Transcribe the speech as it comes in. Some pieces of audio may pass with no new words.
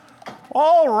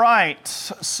All right,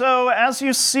 so as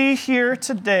you see here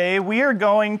today, we are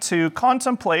going to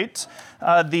contemplate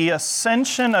the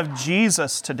ascension of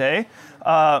Jesus today,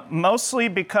 mostly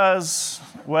because,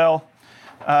 well,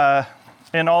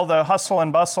 in all the hustle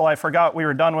and bustle, I forgot we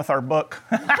were done with our book.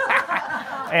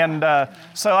 And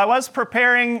so I was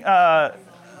preparing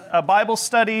a Bible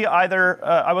study,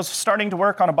 I was starting to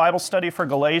work on a Bible study for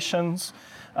Galatians.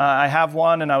 I have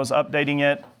one and I was updating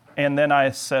it, and then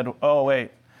I said, oh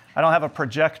wait, I don't have a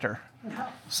projector.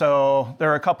 So there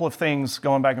are a couple of things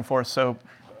going back and forth. So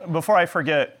before I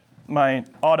forget, my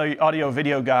audio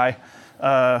video guy,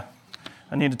 I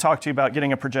need to talk to you about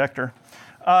getting a projector.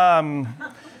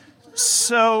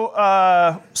 So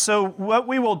what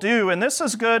we will do, and this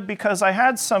is good because I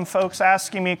had some folks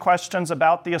asking me questions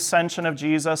about the ascension of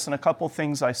Jesus and a couple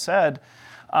things I said,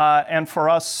 and for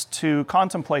us to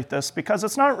contemplate this, because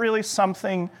it's not really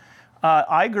something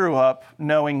I grew up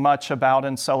knowing much about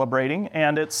and celebrating,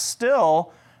 and it's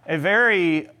still a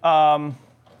very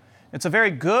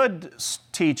good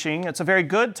teaching. It's a very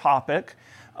good topic,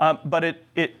 but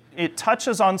it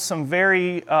touches on some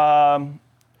very, I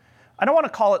don't want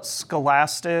to call it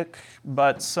scholastic,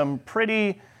 but some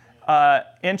pretty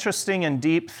interesting and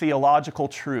deep theological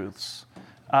truths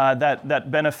that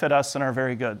benefit us and are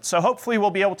very good. So hopefully we'll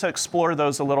be able to explore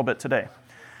those a little bit today.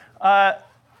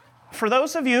 For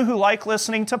those of you who like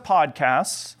listening to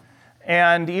podcasts,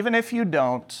 and even if you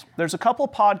don't, there's a couple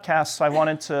podcasts I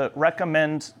wanted to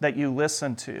recommend that you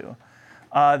listen to.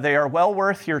 They are well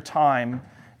worth your time,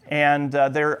 and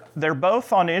they're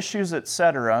both on issues,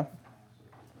 etc.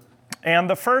 And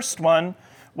the first one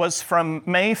was from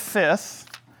May 5th,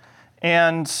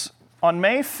 and on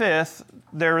May 5th,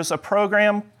 there was a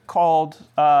program called,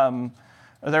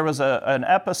 there was an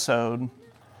episode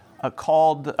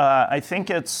called, I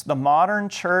think it's The Modern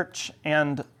Church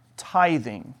and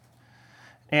Tithing,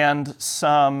 and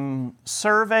some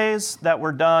surveys that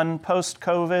were done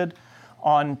post-COVID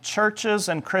on churches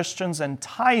and Christians and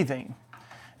tithing.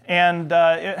 And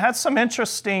it had some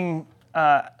interesting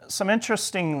from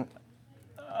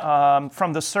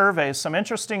the surveys, some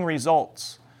interesting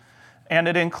results. And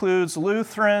it includes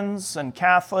Lutherans and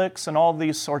Catholics and all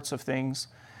these sorts of things.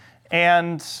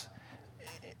 And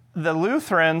the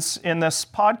Lutherans, in this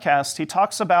podcast, he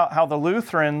talks about how the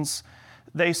Lutherans,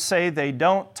 they say they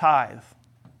don't tithe,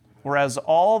 whereas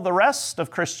all the rest of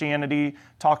Christianity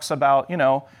talks about,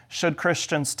 should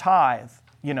Christians tithe,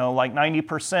 like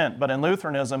 90%, but in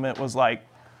Lutheranism it was like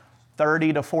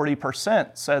 30 to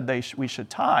 40% said we should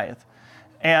tithe.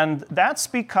 And that's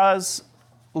because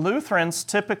Lutherans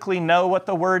typically know what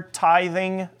the word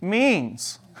tithing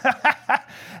means.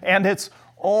 And it's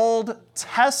Old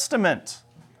Testament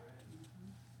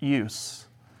use.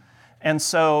 And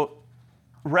so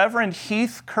Reverend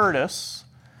Heath Curtis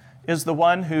is the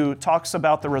one who talks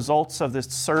about the results of the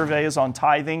surveys on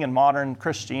tithing and modern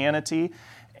Christianity,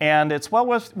 and it's well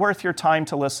worth your time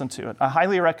to listen to it. I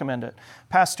highly recommend it.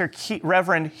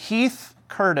 Reverend Heath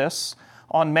Curtis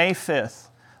on May 5th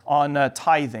on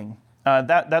tithing.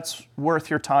 That's worth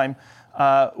your time.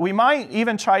 We might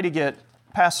even try to get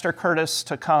Pastor Curtis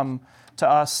to come to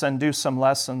us and do some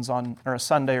lessons or a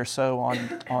Sunday or so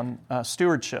on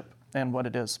stewardship and what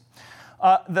it is.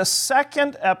 The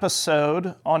second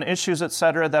episode on issues,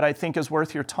 etc., that I think is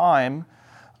worth your time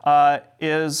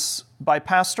is by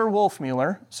Pastor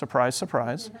Wolfmueller. Surprise,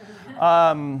 surprise.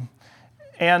 And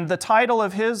the title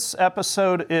of his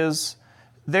episode is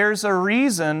 "There's a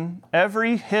Reason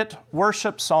Every Hit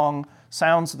Worship Song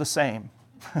Sounds the Same."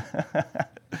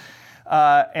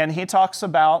 And he talks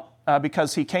about,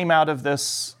 because he came out of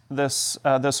this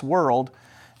world,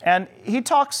 and he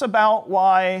talks about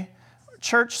why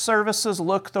church services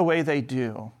look the way they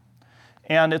do.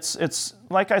 And it's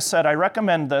like I said, I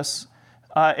recommend this.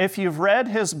 If you've read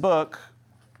his book,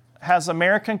 Has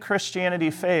American Christianity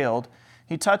Failed?,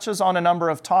 he touches on a number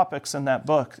of topics in that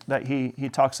book that he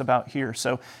talks about here.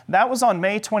 So that was on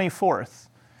May 24th.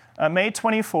 May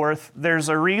 24th, there's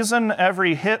a reason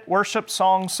every hit worship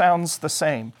song sounds the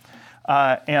same.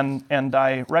 And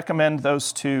I recommend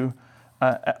those two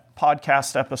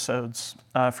podcast episodes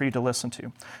for you to listen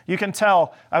to. You can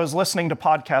tell I was listening to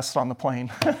podcasts on the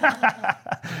plane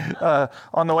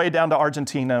on the way down to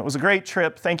Argentina. It was a great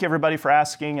trip. Thank you, everybody, for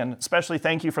asking, and especially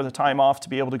thank you for the time off to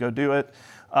be able to go do it.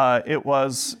 It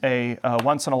was a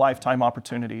once-in-a-lifetime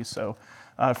opportunity, so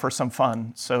for some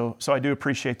fun. So I do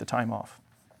appreciate the time off.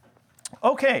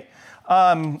 Okay.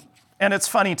 And it's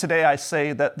funny, today I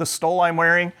say that the stole I'm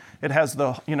wearing, it has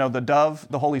the dove,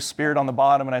 the Holy Spirit on the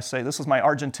bottom, and I say, this is my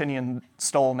Argentinian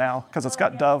stole now, because it's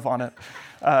got dove on it,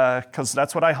 because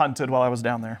that's what I hunted while I was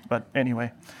down there. But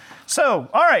anyway, So,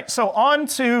 all right, so on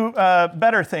to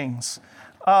better things.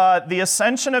 The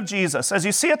ascension of Jesus. As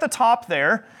you see at the top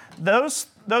there, those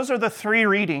are the three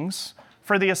readings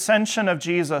for the ascension of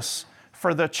Jesus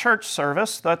for the church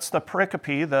service. That's the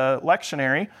pericope, the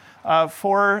lectionary,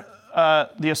 for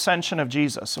the ascension of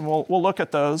Jesus. And we'll look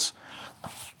at those.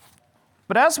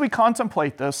 But as we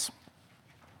contemplate this,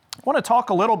 I want to talk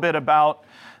a little bit about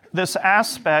this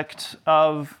aspect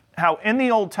of how in the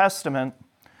Old Testament,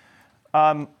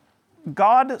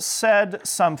 God said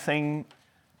something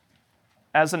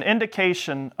as an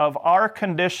indication of our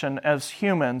condition as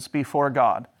humans before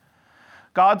God.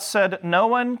 God said, no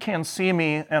one can see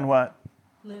me and what?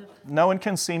 Live. No one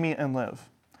can see me and live.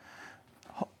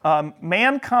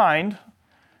 Mankind,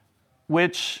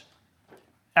 which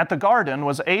at the garden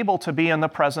was able to be in the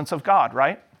presence of God,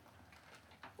 right?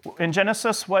 In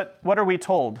Genesis, what are we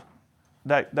told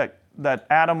that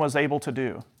Adam was able to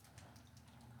do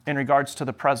in regards to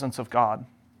the presence of God?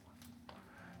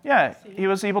 Yeah, he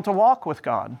was able to walk with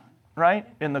God, right?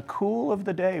 In the cool of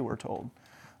the day, we're told.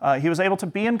 He was able to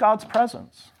be in God's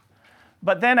presence.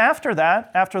 But then after that,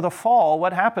 after the fall,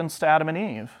 what happens to Adam and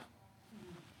Eve?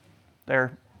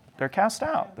 They're cast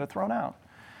out. They're thrown out.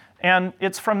 And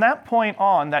it's from that point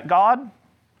on that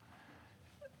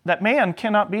man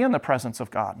cannot be in the presence of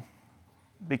God.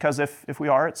 Because if we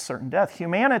are, it's certain death.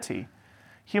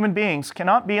 Human beings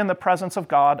cannot be in the presence of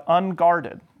God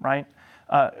unguarded, right?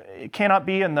 It cannot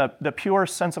be in the pure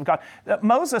sense of God.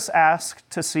 Moses asked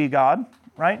to see God,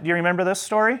 right? Do you remember this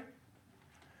story?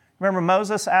 Remember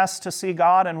Moses asked to see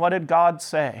God, and what did God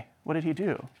say? What did he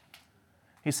do?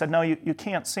 He said, no, you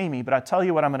can't see me, but I tell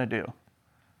you what I'm going to do.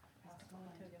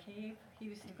 He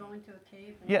was to go into a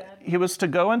cave. Yeah, he was to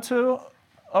go into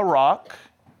a rock,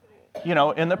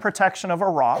 in the protection of a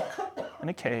rock in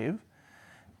a cave,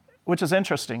 which is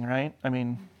interesting, right? I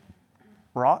mean,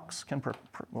 rocks can...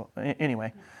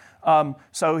 anyway.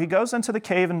 So he goes into the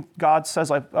cave, and God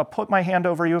says, I'll put my hand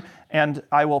over you, and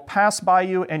I will pass by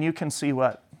you, and you can see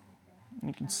what?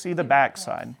 You can see the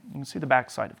backside. You can see the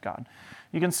backside of God.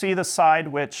 You can see the side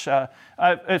which,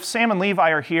 if Sam and Levi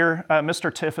are here,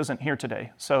 Mr. Tiff isn't here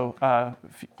today. So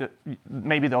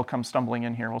maybe they'll come stumbling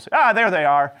in here. We'll say, there they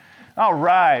are. All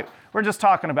right. We're just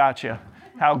talking about you.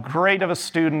 How great of a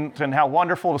student and how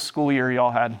wonderful of a school year you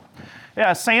all had.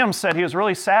 Yeah, Sam said he was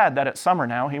really sad that it's summer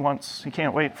now. He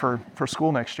can't wait for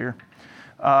school next year.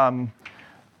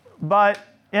 But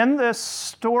in this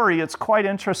story, it's quite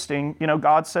interesting.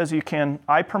 God says,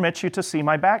 I permit you to see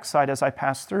my backside as I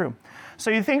pass through. So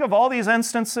you think of all these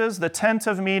instances, the tent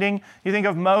of meeting. You think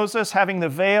of Moses having the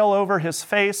veil over his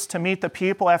face to meet the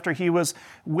people after he was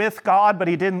with God, but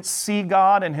he didn't see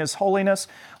God in his holiness.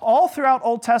 All throughout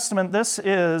Old Testament, this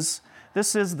is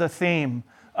the theme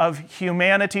of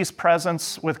humanity's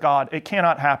presence with God. It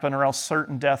cannot happen, or else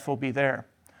certain death will be there.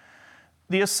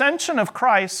 The ascension of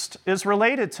Christ is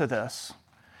related to this,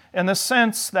 in the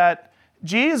sense that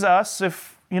Jesus,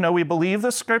 if we believe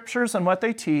the scriptures and what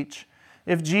they teach,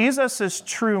 if Jesus is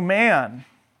true man,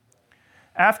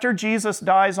 after Jesus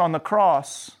dies on the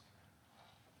cross,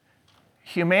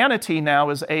 humanity now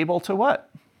is able to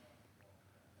what?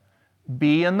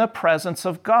 Be in the presence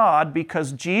of God,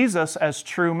 because Jesus, as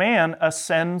true man,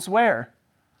 ascends where?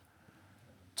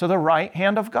 To the right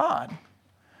hand of God,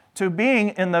 to being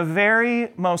in the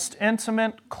very most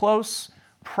intimate, close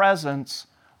presence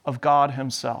of God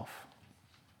himself.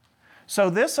 So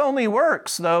this only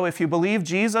works, though, if you believe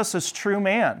Jesus is true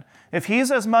man. If he's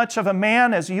as much of a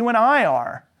man as you and I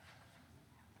are.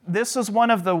 This is one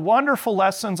of the wonderful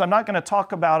lessons. I'm not going to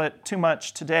talk about it too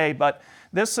much today, but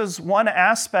this is one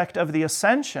aspect of the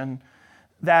ascension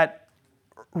that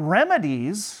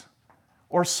remedies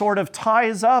or sort of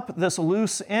ties up this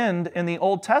loose end in the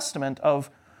Old Testament of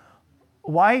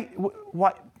why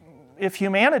if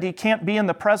humanity can't be in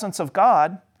the presence of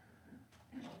God,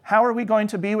 how are we going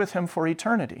to be with him for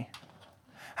eternity?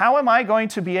 How am I going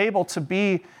to be able to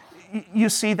be... You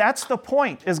see, that's the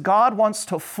point, is God wants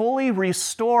to fully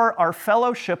restore our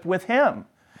fellowship with him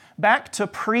back to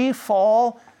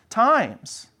pre-fall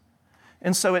times.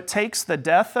 And so it takes the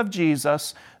death of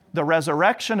Jesus, the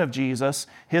resurrection of Jesus,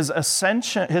 his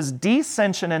ascension, his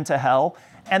descension into hell,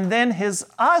 and then his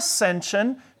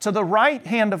ascension to the right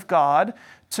hand of God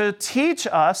to teach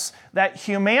us that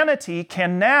humanity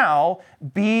can now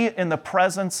be in the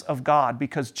presence of God,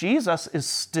 because Jesus is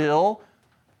still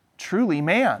truly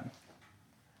man.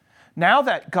 Now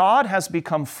that God has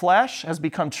become flesh, has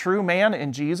become true man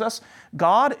in Jesus,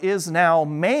 God is now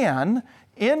man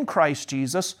in Christ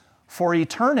Jesus for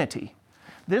eternity.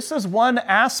 This is one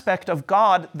aspect of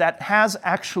God that has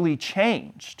actually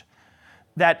changed.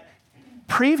 That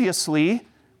previously,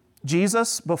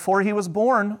 Jesus, before he was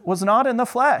born, was not in the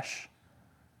flesh.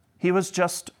 He was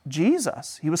just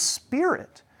Jesus. He was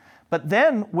spirit. But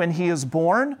then when he is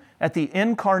born at the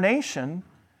incarnation,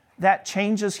 that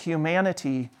changes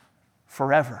humanity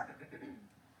forever.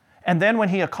 And then when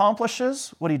he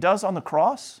accomplishes what he does on the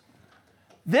cross,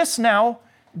 this now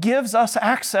gives us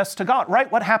access to God,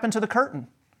 right? What happened to the curtain?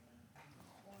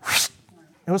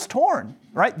 It was torn,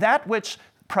 right? That which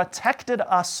protected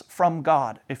us from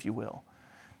God, if you will,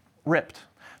 ripped.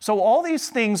 So all these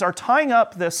things are tying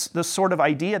up this sort of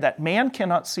idea that man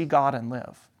cannot see God and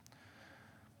live.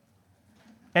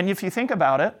 And if you think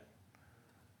about it,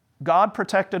 God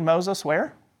protected Moses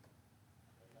where?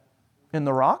 In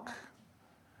the rock.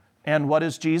 And what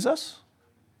is Jesus?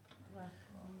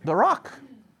 The rock,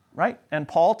 right? And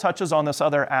Paul touches on this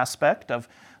other aspect of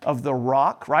the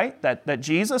rock, right? That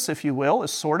Jesus, if you will,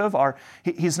 is sort of our,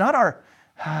 he's not our,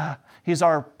 he's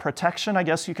our protection, I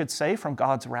guess you could say, from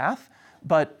God's wrath,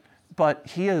 but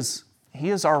he is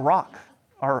our rock,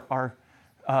 our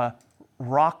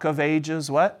rock of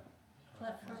ages, what?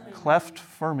 Cleft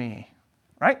for me,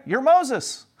 right? You're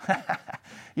Moses.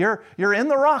 You're in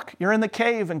the rock, you're in the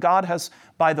cave, and God has,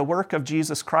 by the work of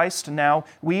Jesus Christ, now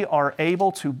we are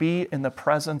able to be in the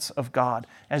presence of God,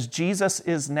 as Jesus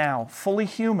is now fully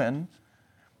human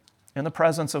in the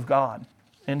presence of God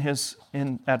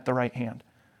at the right hand.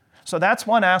 So that's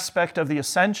one aspect of the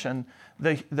ascension.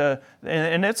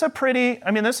 And it's a pretty,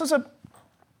 I mean, this is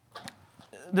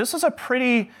a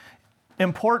pretty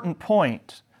important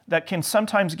point that can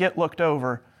sometimes get looked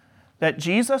over, that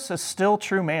Jesus is still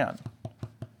true man.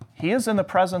 He is in the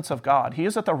presence of God. He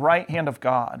is at the right hand of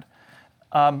God.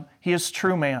 He is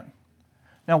true man.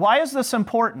 Now, why is this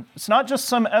important? It's not just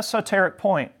some esoteric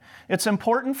point. It's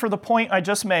important for the point I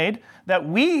just made, that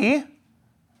we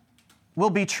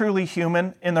will be truly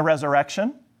human in the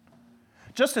resurrection.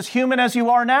 Just as human as you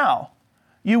are now,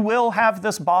 you will have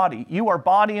this body. You are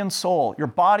body and soul. Your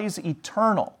body's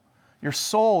eternal. Your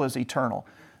soul is eternal.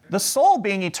 The soul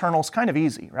being eternal is kind of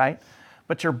easy, right?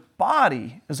 But your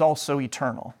body is also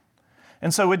eternal.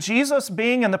 And so with Jesus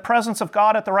being in the presence of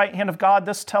God at the right hand of God,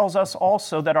 this tells us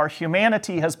also that our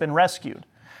humanity has been rescued.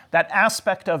 That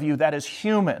aspect of you that is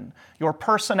human, your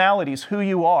personalities, who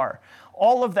you are,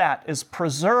 all of that is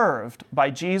preserved by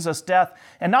Jesus' death.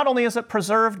 And not only is it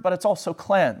preserved, but it's also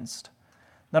cleansed.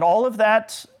 That all of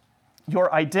that,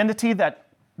 your identity, that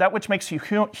which makes you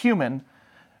human,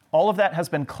 all of that has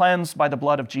been cleansed by the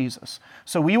blood of Jesus.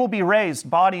 So we will be raised,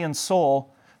 body and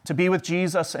soul, to be with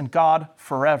Jesus and God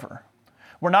forever.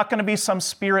 We're not going to be some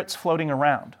spirits floating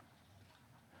around.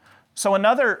 So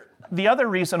the other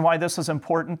reason why this is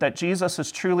important, that Jesus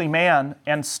is truly man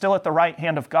and still at the right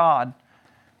hand of God,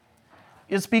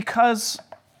 is because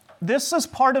this is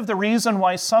part of the reason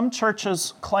why some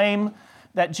churches claim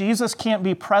that Jesus can't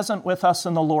be present with us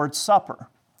in the Lord's Supper.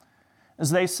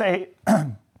 As they say,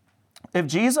 if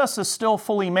Jesus is still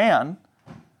fully man,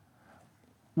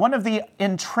 one of the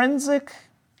intrinsic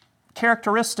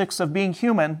characteristics of being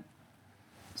human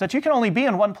is that you can only be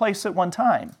in one place at one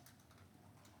time.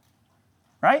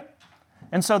 Right?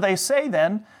 And so they say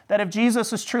then that if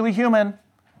Jesus is truly human,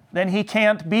 then he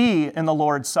can't be in the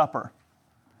Lord's Supper.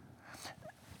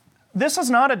 This is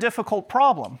not a difficult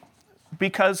problem,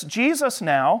 because Jesus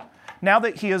now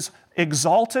that he is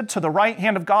exalted to the right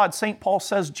hand of God, St. Paul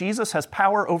says Jesus has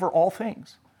power over all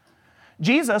things.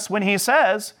 Jesus, when he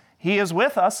says he is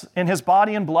with us in his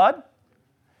body and blood,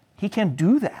 he can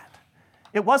do that.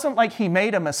 It wasn't like he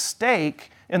made a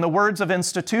mistake in the words of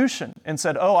institution and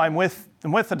said, oh, I'm with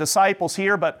the disciples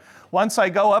here, but once I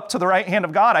go up to the right hand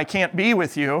of God, I can't be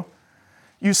with you.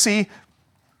 You see,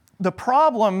 the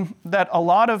problem that a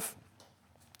lot of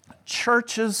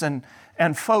churches and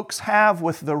folks have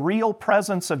with the real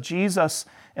presence of Jesus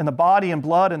in the body and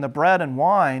blood and the bread and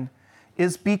wine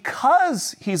is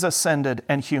because he's ascended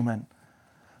and human.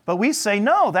 But we say,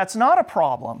 no, that's not a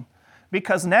problem,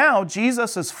 because now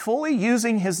Jesus is fully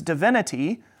using his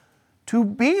divinity to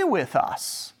be with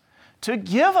us, to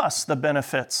give us the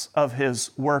benefits of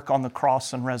his work on the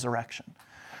cross and resurrection.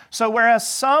 So whereas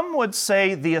some would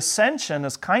say the ascension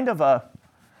is kind of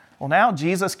well, now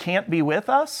Jesus can't be with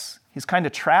us. He's kind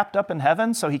of trapped up in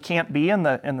heaven, so he can't be in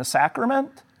the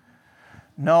sacrament.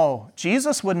 No,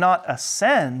 Jesus would not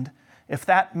ascend if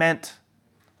that meant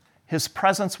his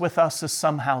presence with us is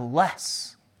somehow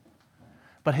less.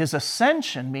 But his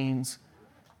ascension means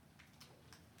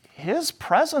his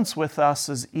presence with us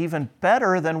is even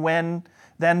better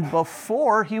than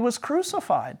before he was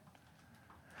crucified.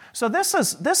 So this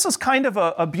is kind of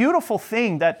a beautiful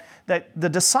thing that the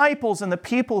disciples and the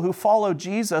people who follow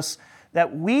Jesus,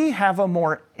 that we have a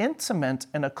more intimate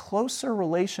and a closer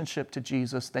relationship to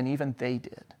Jesus than even they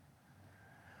did.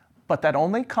 But that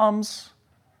only comes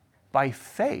by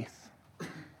faith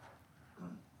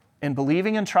in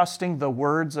believing and trusting the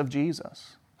words of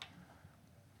Jesus.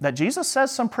 That Jesus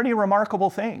says some pretty remarkable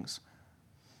things.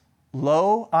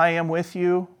 Lo, I am with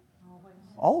you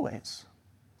always.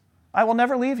 I will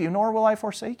never leave you, nor will I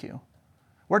forsake you.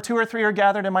 Where 2 or 3 are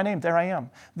gathered in my name, there I am.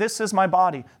 This is my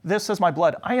body. This is my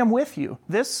blood. I am with you.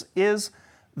 This is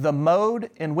the mode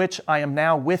in which I am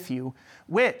now with you,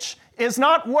 which is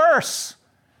not worse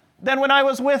than when I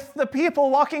was with the people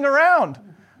walking around.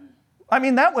 I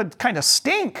mean, that would kind of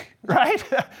stink, right?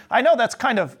 I know that's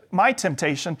kind of my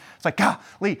temptation. It's like,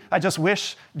 golly, I just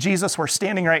wish Jesus were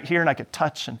standing right here and I could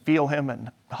touch and feel him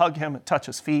and hug him and touch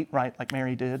his feet, right, like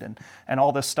Mary did, and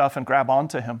all this stuff and grab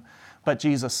onto him. But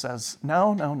Jesus says,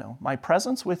 no. My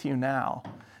presence with you now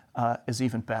is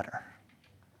even better.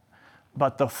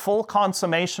 But the full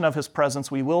consummation of his presence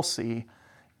we will see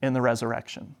in the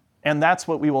resurrection. And that's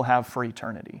what we will have for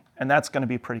eternity. And that's going to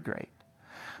be pretty great.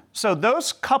 So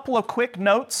those couple of quick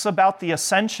notes about the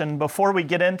ascension before we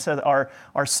get into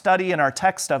our study and our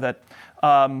text of it.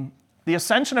 The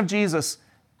ascension of Jesus,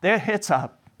 it's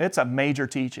a major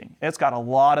teaching. It's got a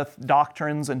lot of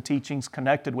doctrines and teachings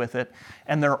connected with it,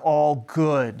 and they're all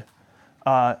good.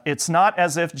 It's not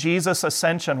as if Jesus'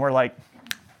 ascension, we're like,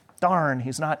 darn,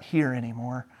 he's not here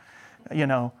anymore.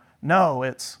 No,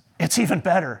 it's even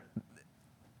better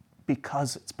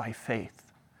because it's by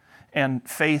faith. And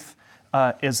faith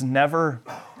is never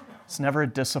a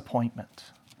disappointment.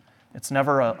 It's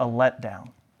never a letdown.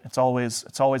 It's always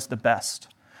the best.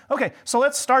 Okay, so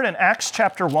let's start in Acts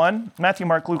chapter 1. Matthew,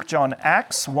 Mark, Luke, John.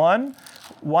 Acts 1,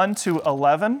 1 to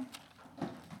 11.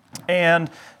 And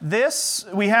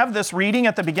we have this reading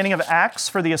at the beginning of Acts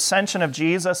for the ascension of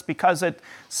Jesus because it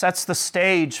sets the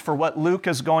stage for what Luke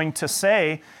is going to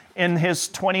say in his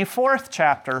 24th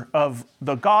chapter of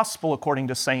the Gospel according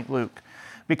to St. Luke.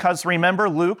 Because remember,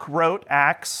 Luke wrote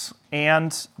Acts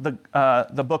and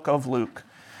the book of Luke.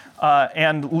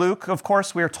 And Luke, of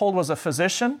course, we are told was a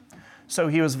physician. So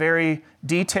he was very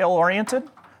detail-oriented. He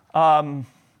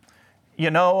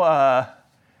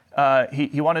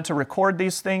wanted to record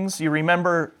these things. You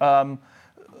remember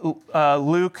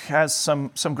Luke has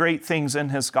some great things in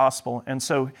his gospel. And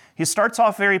so he starts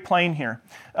off very plain here.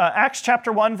 Acts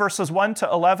chapter 1, verses 1 to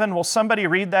 11. Will somebody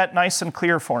read that nice and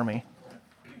clear for me?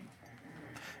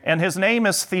 And his name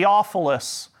is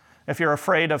Theophilus, if you're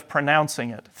afraid of pronouncing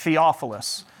it.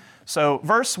 Theophilus. So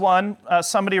verse 1,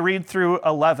 somebody read through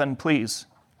 11, please.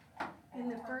 In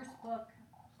the first book,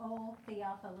 O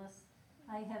Theophilus,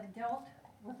 I have dealt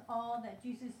with all that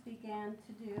Jesus began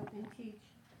to do and teach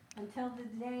until the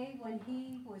day when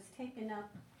he was taken up,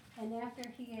 and after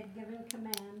he had given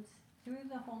commands through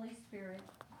the Holy Spirit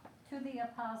to the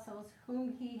apostles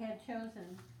whom he had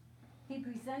chosen. He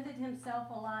presented himself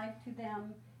alive to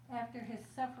them after his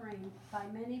suffering by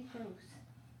many proofs,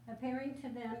 appearing to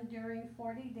them during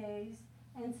 40 days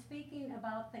and speaking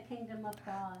about the kingdom of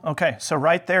God. Okay, so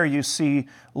right there you see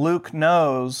Luke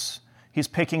knows he's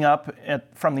picking up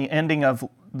from the ending of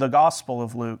the Gospel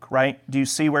of Luke, right? Do you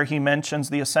see where he mentions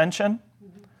the ascension?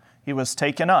 Mm-hmm. He was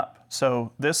taken up.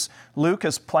 So Luke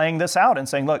is playing this out and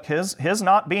saying, look, his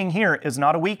not being here is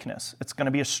not a weakness. It's going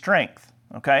to be a strength,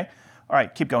 okay? All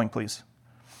right, keep going, please.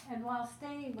 And while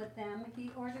staying with them,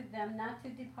 he ordered them not to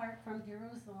depart from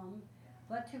Jerusalem,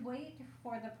 but to wait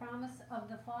for the promise of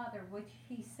the Father, which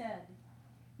he said,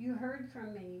 you heard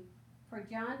from me, for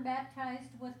John baptized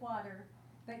with water,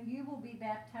 but you will be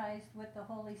baptized with the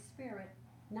Holy Spirit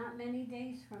not many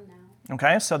days from now.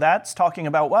 Okay, so that's talking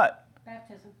about what?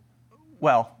 Baptism.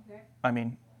 Well, I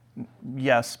mean,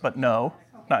 yes, but no.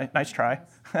 Okay. Nice try.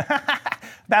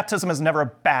 Baptism is never a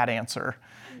bad answer.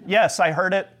 No. Yes, I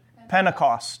heard it.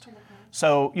 Pentecost.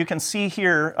 So you can see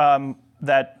here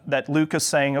that Luke is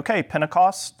saying, okay,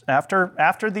 Pentecost,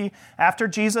 after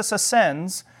Jesus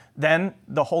ascends, then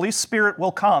the Holy Spirit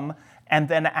will come, and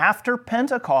then after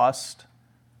Pentecost,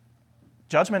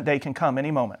 Judgment Day can come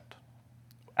any moment.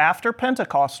 After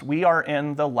Pentecost, we are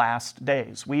in the last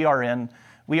days. We are in,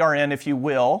 if you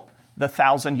will, the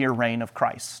 1,000-year reign of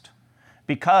Christ.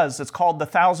 Because it's called the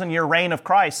 1,000-year reign of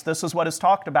Christ, this is what is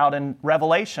talked about in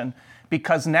Revelation.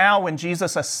 Because now when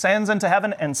Jesus ascends into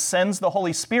heaven and sends the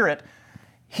Holy Spirit,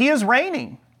 he is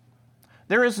reigning.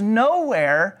 There is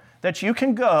nowhere that you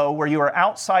can go where you are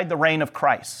outside the reign of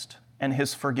Christ and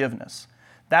his forgiveness.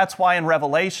 That's why in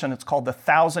Revelation it's called the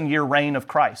 1,000-year reign of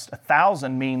Christ.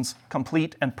 1,000 means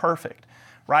complete and perfect,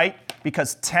 right?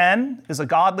 Because 10 is a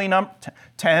godly number.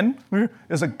 10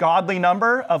 is a godly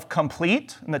number of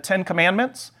complete in the 10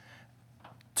 Commandments.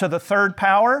 to the third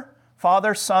power,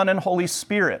 Father, Son, and Holy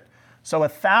Spirit. So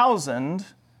 1,000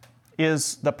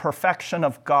 is the perfection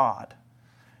of God.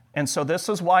 And so this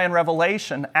is why in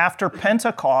Revelation, after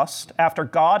Pentecost, after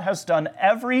God has done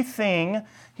everything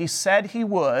He said He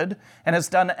would and has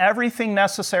done everything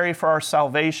necessary for our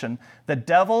salvation, the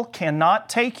devil cannot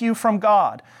take you from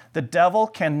God. The devil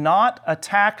cannot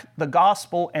attack the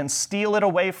gospel and steal it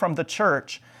away from the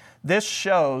church. This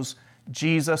shows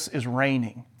Jesus is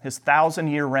reigning, His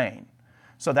 1,000-year reign.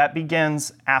 So that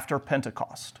begins after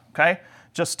Pentecost, okay?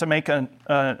 Just to make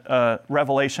a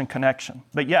Revelation connection.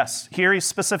 But yes, here he's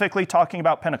specifically talking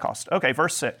about Pentecost. Okay,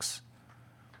 verse 6.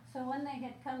 So when they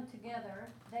had come together,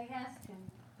 they asked him,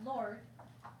 Lord,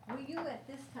 will you at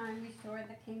this time restore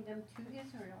the kingdom to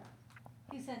Israel?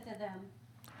 He said to them,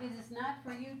 it is not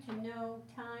for you to know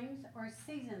times or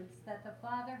seasons that the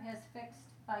Father has fixed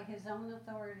by His own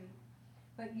authority,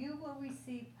 but you will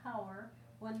receive power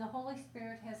when the Holy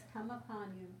Spirit has come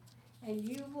upon you. And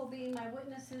you will be my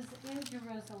witnesses in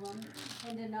Jerusalem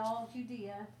and in all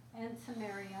Judea and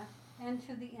Samaria and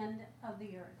to the end of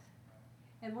the earth.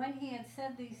 And when he had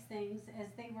said these things, as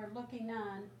they were looking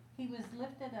on, he was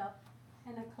lifted up,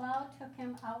 and a cloud took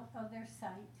him out of their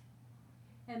sight.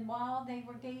 And while they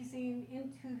were gazing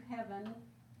into heaven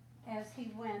as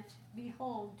he went,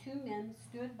 behold, 2 men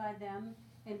stood by them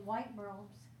in white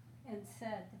robes and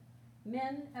said,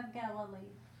 Men of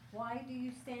Galilee, why do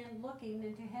you stand looking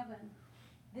into heaven?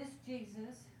 This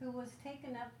Jesus, who was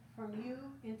taken up from you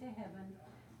into heaven,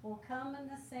 will come in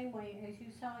the same way as you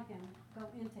saw him go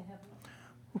into heaven.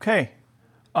 Okay.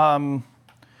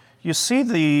 You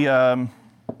see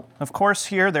of course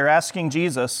here they're asking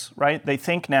Jesus, right? They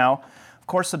think now, of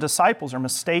course the disciples are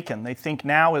mistaken. They think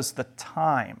now is the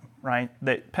time, right?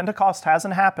 That Pentecost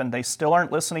hasn't happened. They still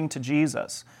aren't listening to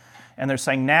Jesus. And they're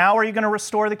saying, now are you going to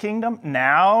restore the kingdom?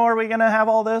 Now are we going to have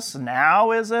all this?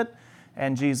 Now is it?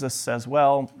 And Jesus says,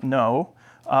 well, no.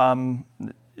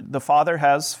 The Father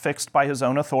has fixed by His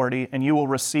own authority, and you will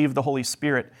receive the Holy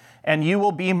Spirit. And you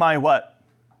will be my what?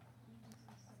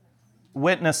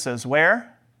 Witnesses.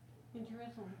 Where? In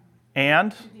Jerusalem.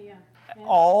 And? Judea.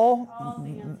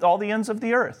 All the ends of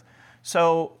the earth.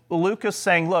 So Luke is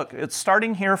saying, look, it's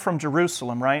starting here from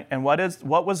Jerusalem, right? And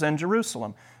what was in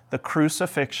Jerusalem? The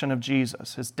crucifixion of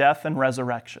Jesus, His death and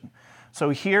resurrection. So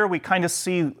here we kind of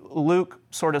see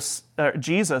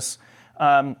Jesus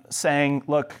saying,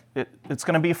 look, it's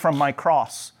going to be from my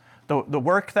cross. The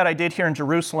work that I did here in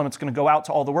Jerusalem, it's going to go out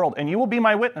to all the world, and you will be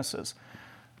my witnesses.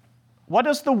 What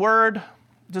is the word?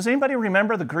 Does anybody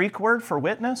remember the Greek word for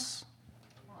witness?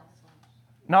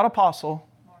 Not apostle.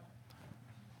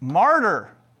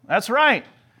 Martyr. That's right.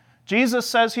 Jesus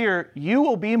says here, you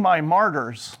will be my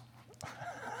martyrs.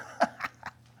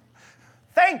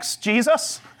 Thanks,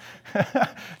 Jesus.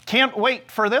 Can't wait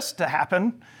for this to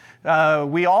happen.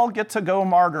 We all get to go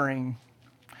martyring.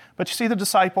 But you see the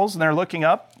disciples, and they're looking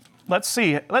up. Let's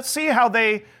see how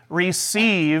they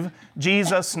receive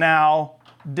Jesus now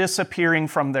disappearing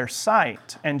from their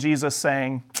sight. And Jesus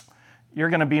saying, you're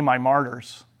going to be my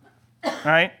martyrs. All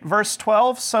right, verse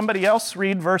 12. Somebody else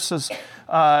read verses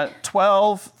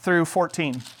 12 through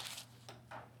 14.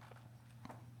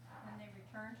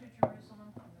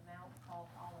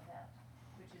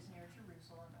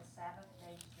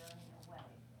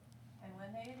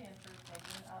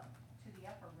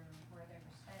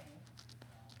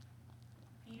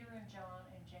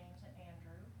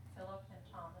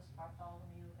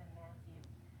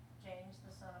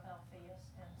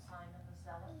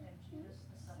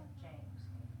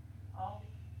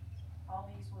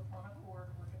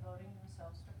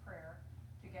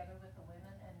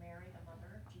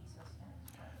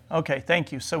 Okay,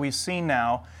 thank you. So we've seen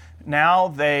now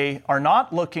they are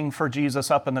not looking for Jesus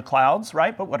up in the clouds,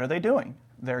 right? But what are they doing?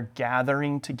 They're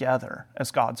gathering together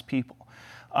as God's people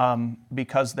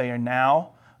because they are now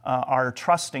are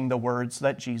trusting the words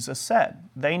that Jesus said.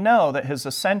 They know that His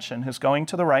ascension, His going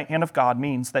to the right hand of God,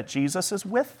 means that Jesus is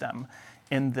with them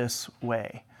in this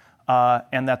way,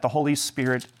 and that the Holy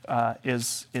Spirit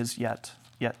is yet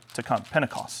to come,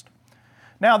 Pentecost.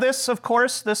 Now this, of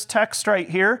course, this text right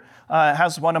here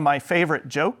has one of my favorite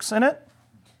jokes in it.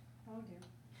 Oh,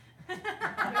 dear.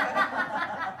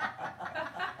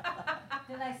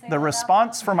 Did I say The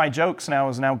response for my jokes now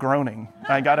is now groaning.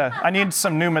 I need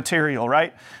some new material,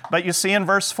 right? But you see in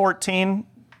verse 14,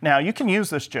 now you can use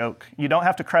this joke. You don't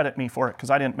have to credit me for it because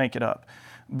I didn't make it up.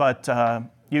 But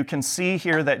you can see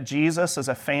here that Jesus is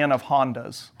a fan of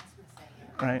Hondas,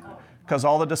 right? Because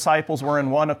all the disciples were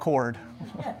in one accord.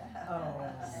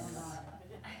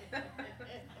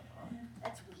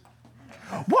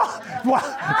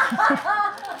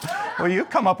 Well, you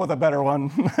come up with a better one.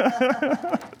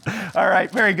 All right,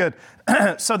 very good.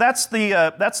 So that's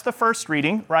the first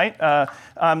reading, right?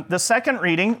 The second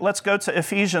reading, let's go to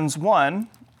Ephesians 1.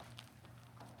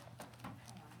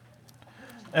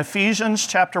 Ephesians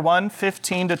chapter 1,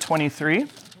 15 to 23.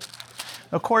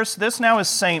 Of course, this now is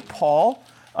St. Paul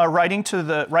writing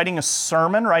a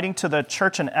sermon, writing to the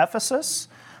church in Ephesus.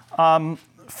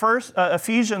 First,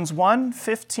 Ephesians 1,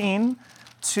 15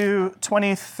 to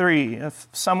 23. If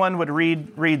someone would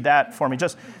read that for me.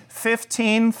 Just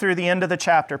 15 through the end of the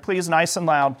chapter. Please, nice and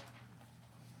loud.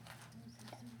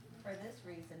 For this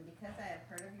reason, because I have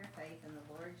heard of your faith in the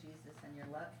Lord Jesus and your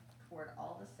love toward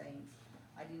all the saints,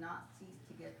 I do not cease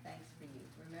to give thanks for you,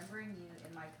 remembering you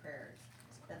in my prayers,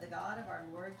 that the God of our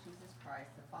Lord Jesus Christ,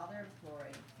 the Father of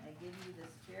glory, may give you the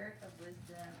spirit of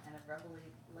wisdom and of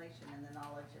revelation in the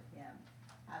knowledge of him,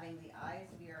 having the eyes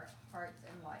of your hearts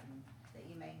enlightened, that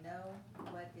you may know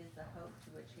what is the hope to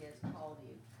which he has called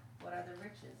you, what are the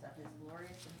riches of his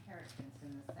glorious inheritance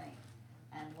in the saints,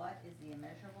 and what is the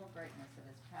immeasurable greatness of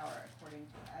his power according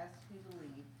to us who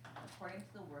believe, according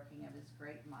to the working of his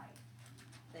great might,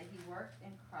 that he worked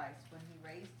in Christ when he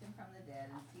raised him from the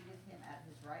dead and seated him at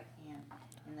his right hand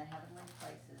in the heavenly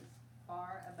places,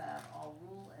 far above all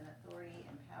rule and authority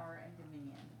and power and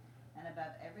dominion, and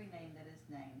above every name that is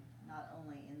named, not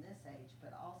only in this age,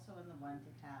 but also in the one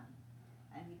to come.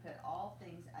 And he put all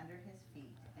things under his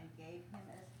feet, and gave him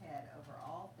as head over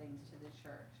all things to the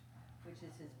church, which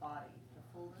is his body, the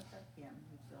fullness of him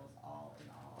who fills all in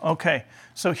all. Okay,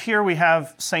 so here we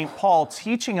have St. Paul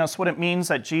teaching us what it means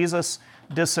that Jesus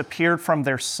disappeared from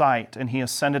their sight and he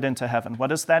ascended into heaven. What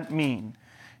does that mean?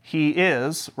 He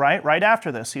is, right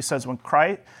after this, he says, when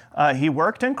Christ, he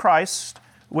worked in Christ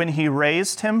when he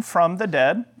raised him from the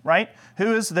dead, right?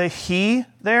 Who is the he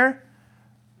there?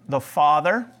 The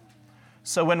Father.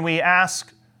 So when we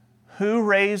ask, who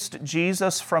raised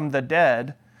Jesus from the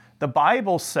dead? The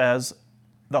Bible says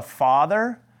the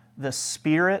Father, the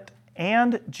Spirit,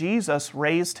 and Jesus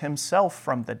raised himself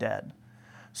from the dead.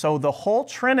 So the whole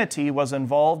Trinity was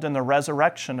involved in the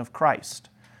resurrection of Christ.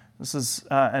 This is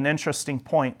an interesting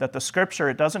point, that the Scripture,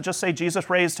 it doesn't just say Jesus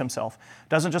raised himself. It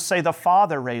doesn't just say the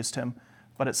Father raised him,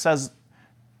 but it says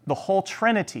the whole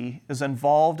Trinity is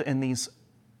involved in these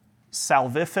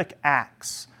salvific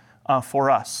acts for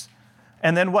us.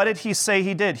 And then what did he say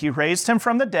he did? He raised him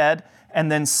from the dead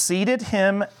and then seated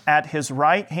him at his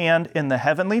right hand in the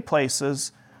heavenly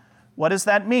places. What does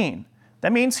that mean?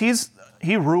 That means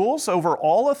he rules over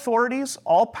all authorities,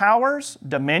 all powers,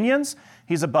 dominions.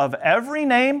 He's above every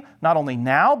name, not only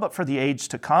now, but for the age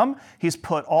to come. He's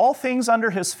put all things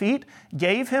under his feet,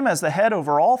 gave him as the head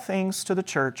over all things to the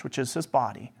church, which is his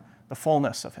body, the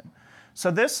fullness of him.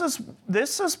 So this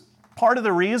is part of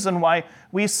the reason why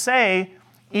we say,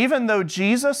 even though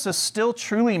Jesus is still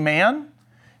truly man,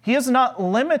 he is not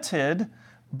limited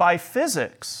by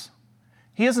physics.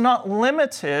 He is not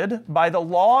limited by the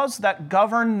laws that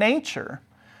govern nature.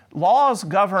 Laws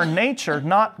govern nature,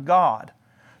 not God.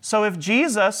 So if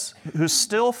Jesus, who's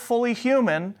still fully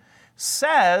human,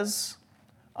 says,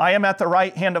 I am at the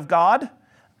right hand of God,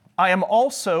 I am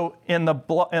also in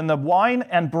the wine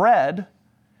and bread,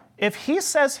 if he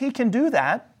says he can do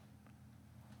that,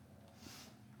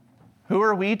 who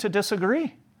are we to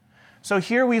disagree? So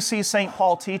here we see St.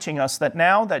 Paul teaching us that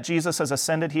now that Jesus has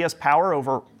ascended, he has power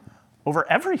over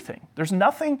everything. There's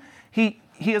nothing, he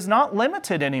is not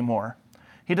limited anymore.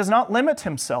 He does not limit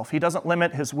himself. He doesn't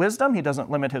limit his wisdom. He doesn't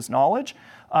limit his knowledge.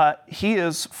 He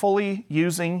is fully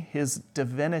using his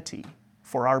divinity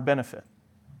for our benefit.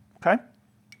 Okay?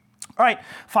 All right.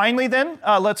 Finally then,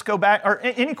 let's go back.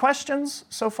 Any questions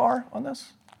so far on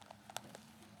this?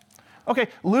 Okay,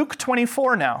 Luke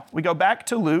 24 now. We go back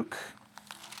to Luke.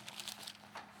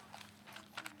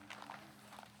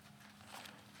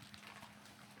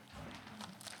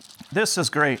 This is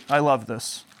great. I love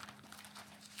this.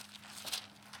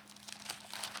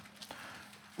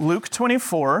 Luke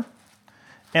 24,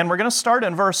 and we're going to start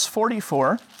in verse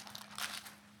 44. All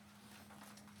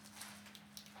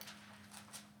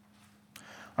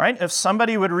right, if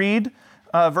somebody would read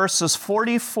verses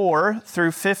 44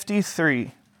 through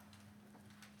 53.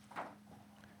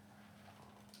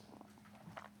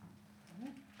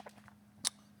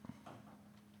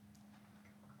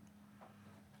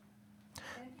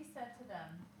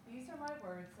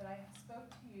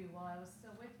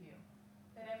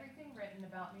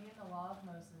 About me in the law of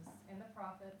Moses, and the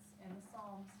prophets, and the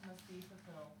Psalms must be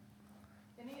fulfilled.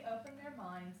 Then he opened their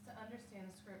minds to understand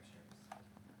the Scriptures,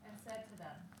 and said to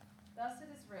them, Thus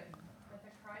it is written, that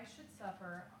the Christ should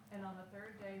suffer, and on the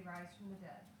third day rise from the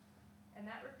dead, and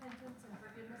that repentance and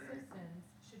forgiveness of sins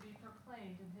should be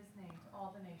proclaimed in his name to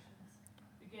all the nations,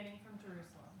 beginning from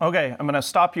Jerusalem. Okay, I'm going to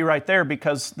stop you right there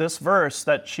because this verse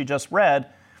that she just read,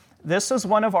 this is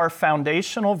one of our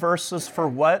foundational verses for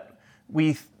what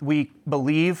we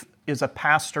believe is a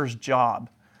pastor's job.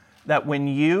 That when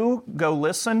you go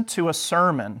listen to a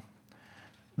sermon,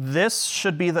 this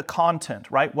should be the content,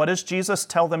 right? What does Jesus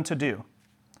tell them to do?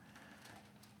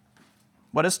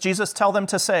 What does Jesus tell them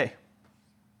to say?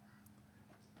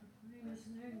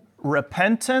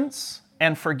 Repentance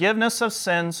and forgiveness of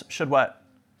sins should what?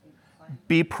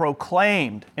 Be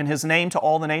proclaimed in His name to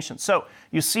all the nations. So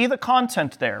you see the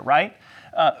content there, right?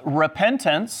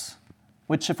 Repentance,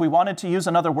 which if we wanted to use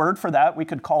another word for that, we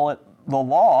could call it the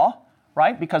law,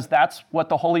 right? Because that's what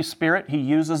the Holy Spirit, He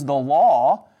uses the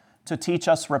law to teach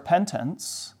us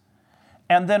repentance.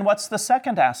 And then what's the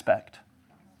second aspect?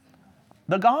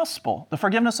 The gospel, the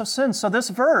forgiveness of sins. So this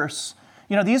verse,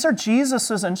 these are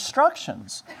Jesus'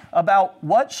 instructions about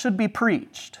what should be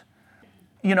preached.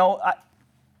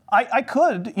 I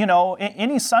could,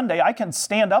 any Sunday, I can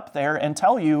stand up there and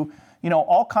tell you,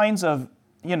 all kinds of,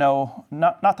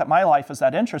 not that my life is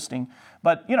that interesting,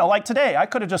 but, like today, I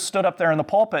could have just stood up there in the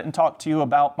pulpit and talked to you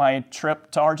about my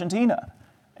trip to Argentina.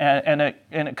 And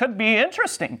it could be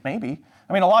interesting, maybe.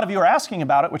 I mean, a lot of you are asking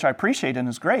about it, which I appreciate and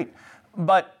is great.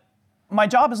 But my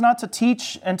job is not to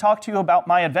teach and talk to you about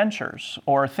my adventures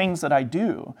or things that I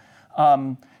do.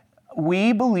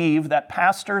 We believe that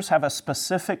pastors have a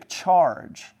specific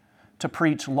charge to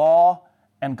preach law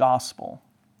and gospel,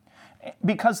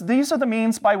 because these are the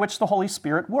means by which the Holy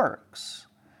Spirit works.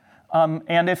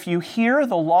 And if you hear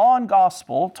the law and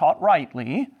gospel taught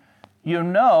rightly, you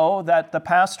know that the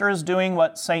pastor is doing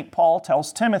what St. Paul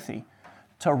tells Timothy,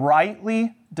 to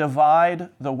rightly divide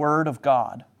the word of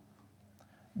God.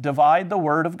 Divide the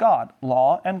word of God,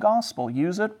 law and gospel.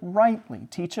 Use it rightly,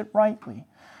 teach it rightly.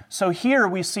 So here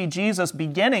we see Jesus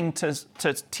beginning to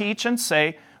teach and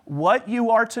say what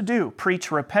you are to do.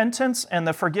 Preach repentance and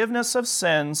the forgiveness of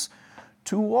sins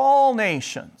to all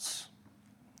nations.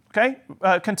 Okay,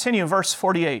 continue, verse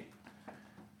 48.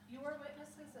 You are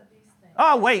witnesses of these things.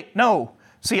 Oh, wait, no.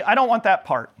 See, I don't want that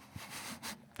part.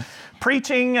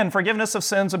 Preaching and forgiveness of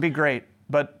sins would be great,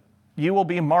 but you will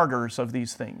be martyrs of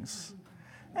these things.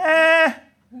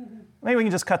 Maybe we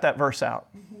can just cut that verse out.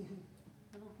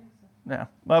 Yeah.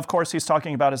 Well, of course, he's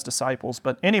talking about his disciples,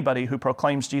 but anybody who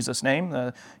proclaims Jesus'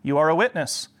 name, you are a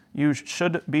witness. You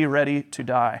should be ready to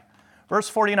die. Verse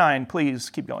 49, please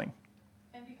keep going.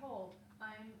 And behold,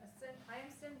 I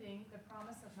am sending the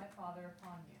promise of my Father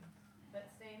upon you, but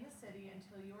stay in the city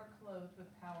until you are clothed with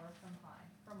power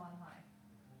from on high.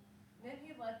 Then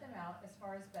he led them out as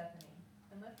far as Bethany,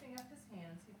 and lifting up his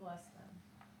hands, he blessed them.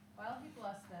 While he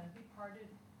blessed them, he parted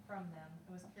from them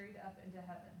and was carried up into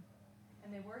heaven.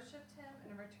 And they worshipped him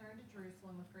and returned to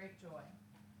Jerusalem with great joy,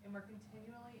 and were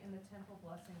continually in the temple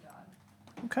blessing God.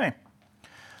 Okay.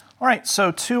 All right,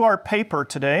 so to our paper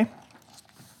today.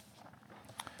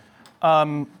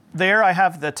 There I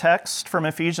have the text from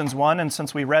Ephesians 1, and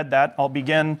since we read that, I'll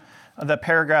begin the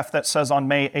paragraph that says on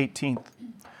May 18th.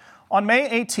 On May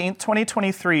 18th,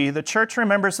 2023, the church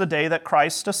remembers the day that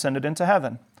Christ ascended into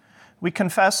heaven. We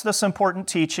confess this important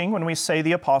teaching when we say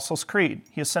the Apostles' Creed.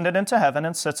 He ascended into heaven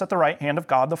and sits at the right hand of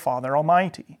God the Father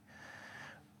Almighty.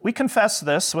 We confess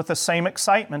this with the same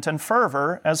excitement and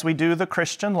fervor as we do the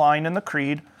Christian line in the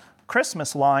Creed,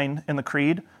 Christmas line in the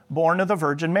Creed, born of the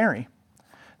Virgin Mary.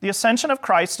 The ascension of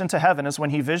Christ into heaven is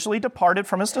when he visually departed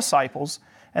from his disciples,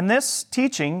 and this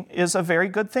teaching is a very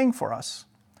good thing for us.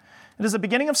 It is the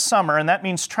beginning of summer, and that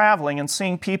means traveling and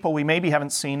seeing people we maybe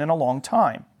haven't seen in a long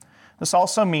time. This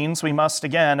also means we must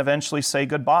again eventually say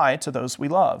goodbye to those we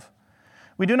love.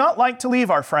 We do not like to leave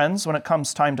our friends when it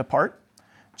comes time to part.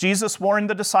 Jesus warned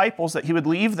the disciples that he would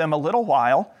leave them a little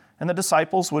while, and the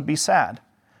disciples would be sad.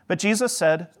 But Jesus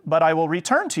said, "But I will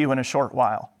return to you in a short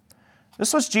while."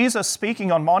 This was Jesus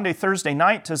speaking on Maundy, Thursday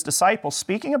night to his disciples,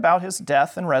 speaking about his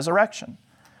death and resurrection.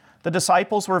 The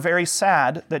disciples were very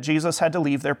sad that Jesus had to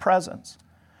leave their presence.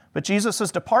 But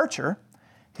Jesus' departure,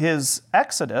 his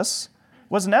exodus,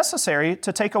 was necessary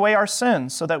to take away our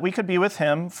sins so that we could be with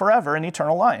him forever in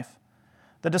eternal life.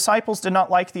 The disciples did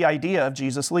not like the idea of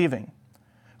Jesus leaving.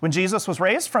 When Jesus was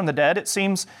raised from the dead, it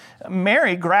seems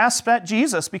Mary grasped at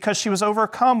Jesus because she was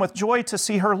overcome with joy to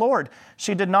see her Lord.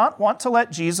 She did not want to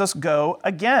let Jesus go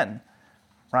again,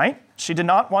 right? She did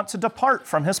not want to depart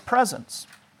from his presence.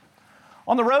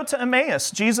 On the road to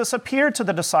Emmaus, Jesus appeared to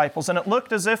the disciples, and it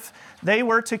looked as if he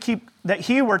were to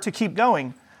keep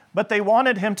going, but they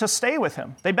wanted him to stay with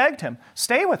him. They begged him,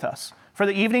 "Stay with us, for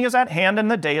the evening is at hand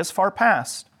and the day is far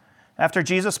past." After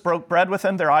Jesus broke bread with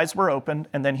them, their eyes were opened,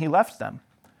 and then he left them.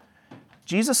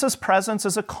 Jesus' presence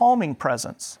is a calming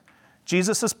presence.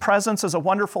 Jesus' presence is a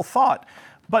wonderful thought.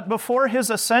 But before his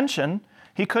ascension,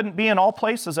 he couldn't be in all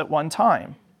places at one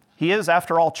time. He is,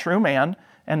 after all, true man,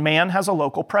 and man has a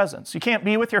local presence. You can't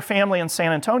be with your family in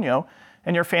San Antonio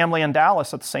and your family in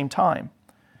Dallas at the same time.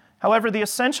 However, the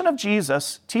ascension of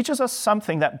Jesus teaches us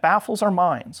something that baffles our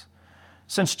minds.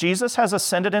 Since Jesus has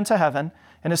ascended into heaven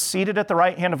and is seated at the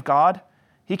right hand of God,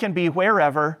 he can be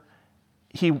wherever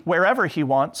he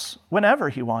wants, whenever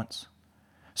he wants.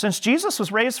 Since Jesus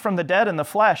was raised from the dead in the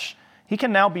flesh, he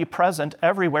can now be present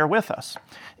everywhere with us.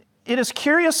 It is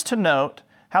curious to note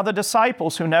how the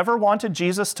disciples who never wanted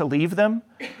Jesus to leave them,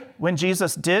 when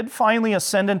Jesus did finally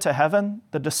ascend into heaven,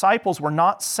 the disciples were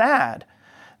not sad.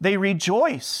 They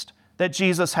rejoiced that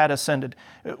Jesus had ascended.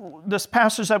 This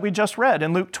passage that we just read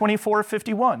in Luke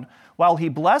 24:51, while he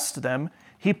blessed them,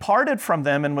 he parted from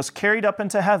them and was carried up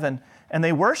into heaven, and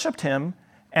they worshiped him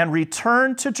and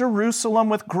returned to Jerusalem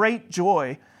with great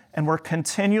joy and were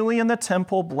continually in the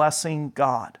temple blessing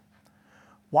God.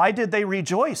 Why did they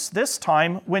rejoice this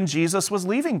time when Jesus was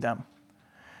leaving them?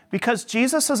 Because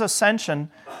Jesus' ascension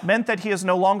meant that he is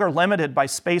no longer limited by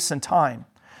space and time.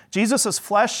 Jesus'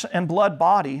 flesh and blood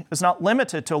body is not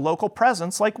limited to a local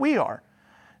presence like we are.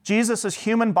 Jesus'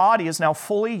 human body is now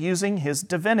fully using his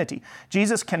divinity.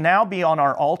 Jesus can now be on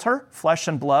our altar, flesh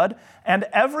and blood, and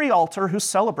every altar who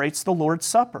celebrates the Lord's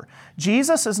Supper.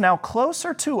 Jesus is now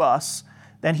closer to us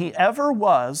than he ever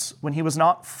was when he was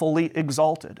not fully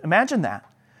exalted. Imagine that.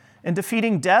 In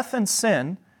defeating death and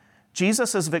sin,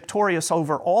 Jesus is victorious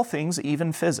over all things,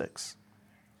 even physics.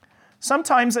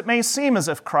 Sometimes it may seem as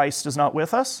if Christ is not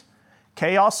with us,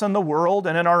 chaos in the world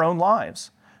and in our own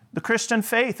lives. The Christian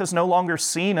faith is no longer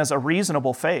seen as a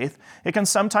reasonable faith. It can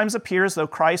sometimes appear as though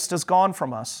Christ is gone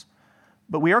from us.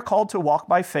 But we are called to walk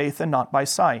by faith and not by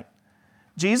sight.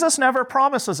 Jesus never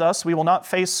promises us we will not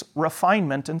face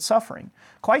refinement and suffering.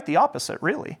 Quite the opposite,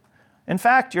 really. In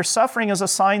fact, your suffering is a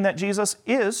sign that Jesus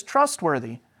is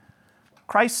trustworthy.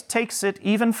 Christ takes it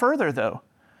even further, though.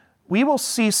 We will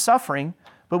see suffering,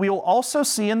 but we will also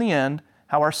see in the end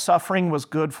how our suffering was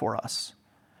good for us.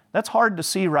 That's hard to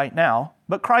see right now,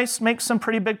 but Christ makes some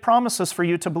pretty big promises for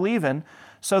you to believe in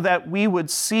so that we would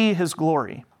see his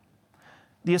glory.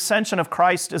 The ascension of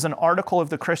Christ is an article of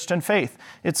the Christian faith.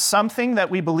 It's something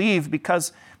that we believe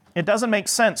because it doesn't make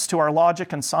sense to our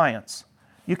logic and science.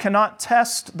 You cannot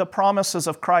test the promises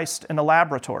of Christ in a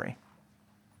laboratory.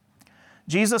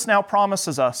 Jesus now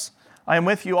promises us, I am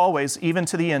with you always, even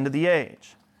to the end of the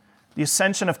age. The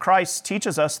ascension of Christ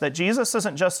teaches us that Jesus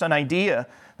isn't just an idea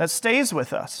that stays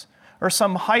with us or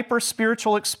some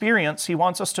hyper-spiritual experience he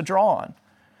wants us to draw on.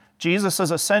 Jesus'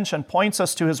 ascension points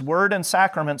us to his word and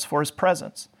sacraments for his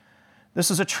presence. This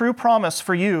is a true promise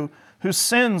for you whose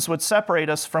sins would separate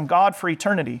us from God for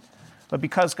eternity. But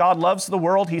because God loves the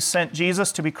world, he sent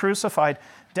Jesus to be crucified,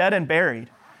 dead and buried.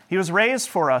 He was raised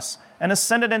for us and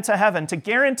ascended into heaven to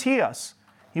guarantee us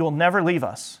he will never leave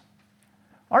us.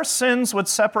 Our sins would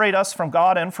separate us from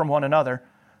God and from one another,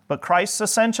 but Christ's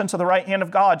ascension to the right hand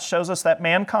of God shows us that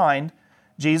mankind,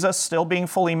 Jesus still being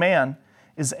fully man,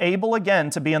 is able again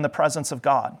to be in the presence of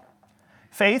God.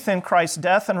 Faith in Christ's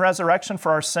death and resurrection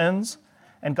for our sins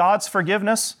and God's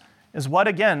forgiveness is what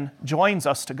again joins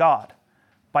us to God.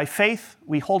 By faith,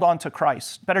 we hold on to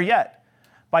Christ. Better yet,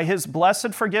 by his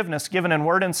blessed forgiveness given in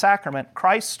word and sacrament,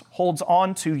 Christ holds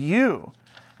on to you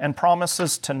and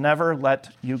promises to never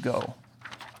let you go.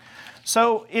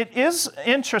 So it is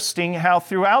interesting how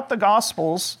throughout the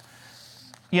Gospels,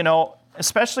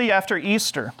 especially after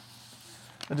Easter,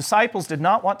 the disciples did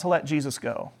not want to let Jesus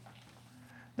go.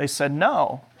 They said,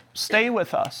 no, stay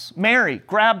with us. Mary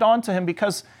grabbed onto him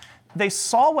because they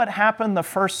saw what happened the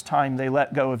first time they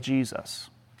let go of Jesus.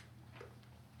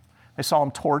 They saw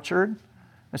him tortured,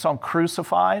 they saw him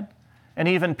crucified, and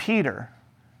even Peter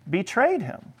betrayed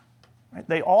him. Right?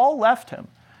 They all left him.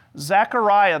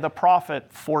 Zechariah the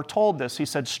prophet foretold this. He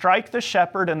said, strike the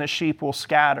shepherd and the sheep will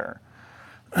scatter.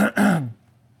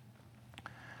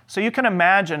 So you can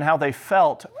imagine how they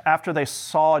felt after they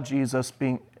saw Jesus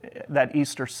being that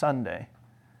Easter Sunday.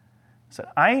 He said,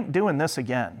 I ain't doing this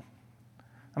again.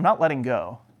 I'm not letting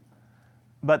go.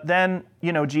 But then,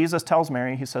 Jesus tells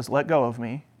Mary, he says, let go of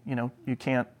me. You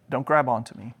can't, don't grab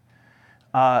onto me.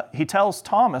 He tells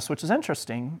Thomas, which is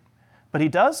interesting, but he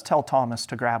does tell Thomas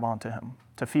to grab onto him,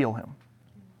 to feel him.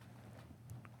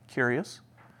 Curious.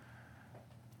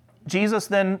 Jesus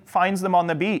then finds them on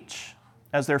the beach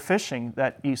as they're fishing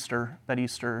that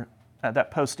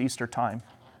post-Easter time.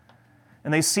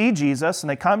 And they see Jesus and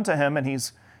they come to him and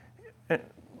he's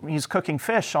cooking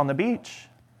fish on the beach.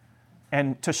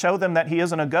 And to show them that he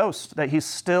isn't a ghost, that he's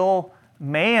still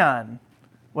man,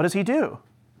 what does he do?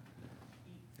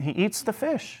 He eats the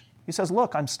fish. He says,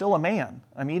 look, I'm still a man.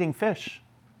 I'm eating fish.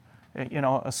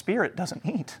 A spirit doesn't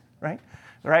eat, right?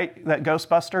 Right? That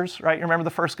Ghostbusters, right? You remember the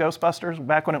first Ghostbusters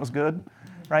back when it was good,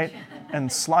 right?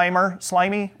 And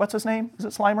Slimy, what's his name? Is it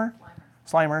Slimer?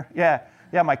 Slimer, yeah.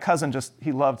 Yeah, my cousin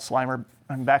he loved Slimer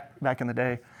back in the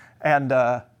day. And,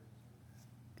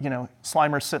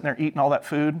 Slimer's sitting there eating all that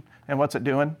food, and what's it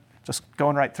doing? Just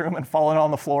going right through him and falling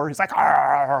on the floor. He's like,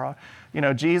 "Arr!"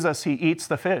 Jesus, he eats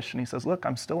the fish, and he says, look,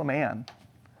 I'm still a man.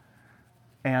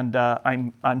 And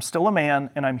I'm still a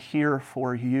man, and I'm here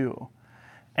for you.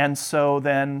 And so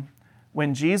then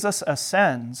when Jesus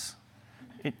ascends,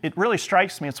 it really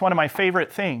strikes me. It's one of my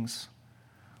favorite things.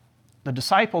 The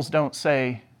disciples don't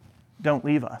say, don't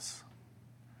leave us.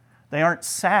 They aren't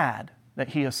sad that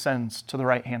he ascends to the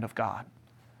right hand of God.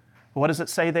 But what does it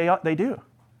say they do?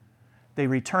 They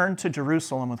return to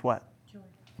Jerusalem with what? Joy.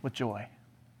 With joy.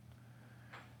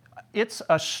 It's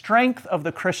a strength of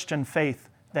the Christian faith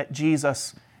that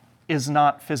Jesus is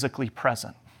not physically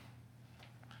present,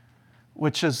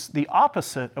 which is the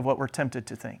opposite of what we're tempted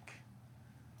to think.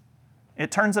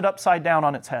 It turns it upside down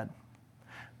on its head.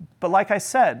 But like I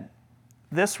said,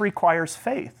 this requires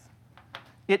faith.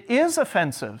 It is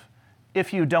offensive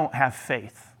if you don't have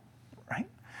faith, right?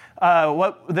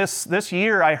 This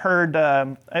year I heard,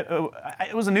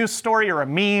 it was a news story or a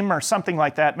meme or something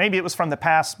like that. Maybe it was from the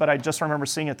past, but I just remember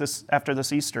seeing it after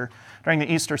this Easter, during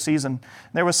the Easter season.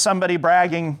 There was somebody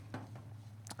bragging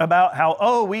about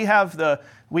how, we have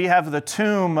the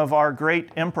tomb of our great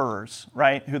emperors,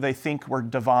 right, who they think were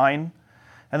divine.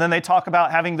 And then they talk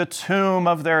about having the tomb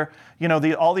of their,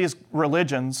 all these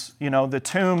religions, the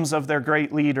tombs of their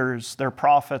great leaders, their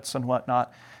prophets and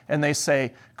whatnot. And they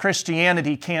say,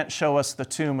 Christianity can't show us the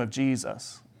tomb of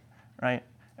Jesus, right?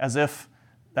 As if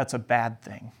that's a bad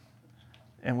thing.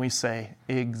 And we say,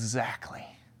 exactly.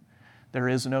 There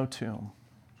is no tomb.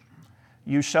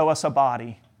 You show us a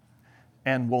body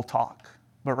and we'll talk.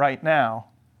 But right now,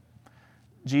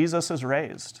 Jesus is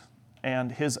raised,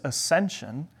 and his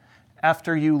ascension,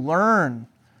 after you learn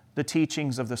the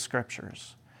teachings of the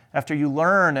Scriptures, after you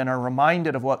learn and are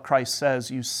reminded of what Christ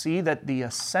says, you see that the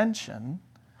ascension,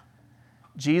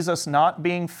 Jesus not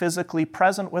being physically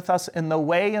present with us in the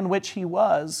way in which he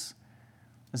was,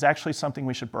 is actually something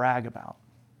we should brag about.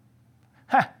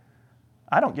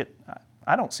 I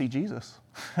don't see Jesus.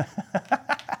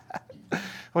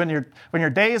 When your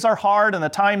days are hard and the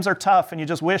times are tough and you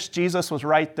just wish Jesus was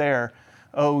right there,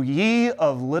 oh ye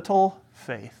of little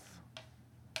faith.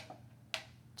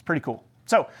 It's pretty cool.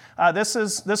 So this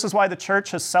is why the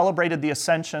church has celebrated the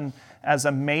ascension as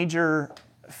a major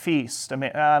feast. I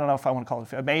don't know if I want to call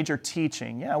it a major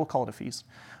teaching. Yeah, we'll call it a feast.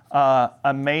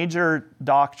 A major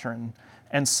doctrine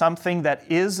and something that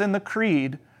is in the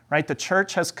creed, right? The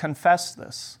church has confessed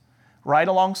this right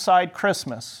alongside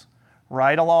Christmas,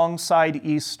 right alongside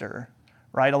Easter,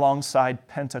 right alongside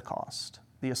Pentecost,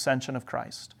 the ascension of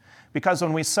Christ. Because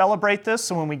when we celebrate this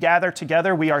and when we gather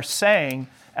together, we are saying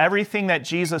everything that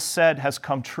Jesus said has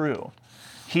come true.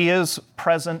 He is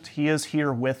present. He is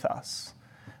here with us.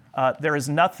 There is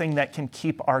nothing that can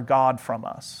keep our God from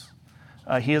us.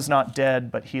 He is not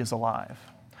dead, but he is alive.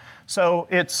 So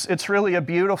it's really a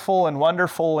beautiful and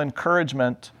wonderful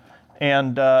encouragement,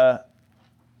 and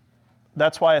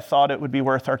that's why I thought it would be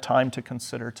worth our time to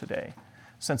consider today,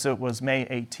 since it was May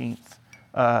 18th.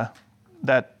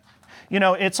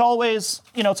 It's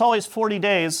always 40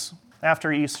 days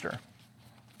after Easter.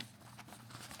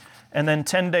 And then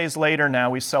 10 days later now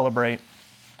we celebrate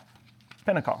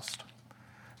Pentecost,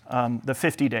 the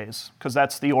 50 days, because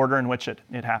that's the order in which it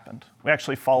happened. We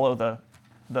actually follow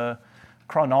the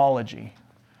chronology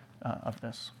of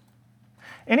this.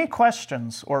 Any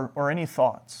questions or any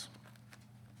thoughts?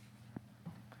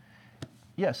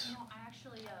 Yes?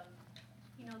 Actually,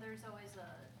 there's always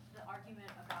the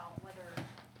argument about whether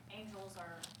angels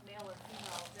are male or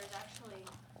female. There's actually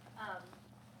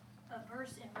a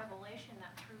verse in Revelation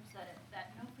that proves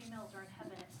that no females are in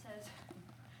heaven. It says,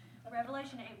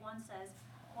 Revelation 8:1 says,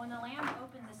 when the Lamb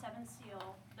opened the seventh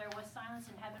seal, there was silence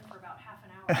in heaven for about half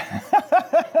an hour.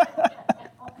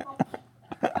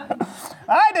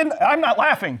 I'm not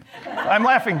laughing. I'm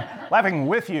laughing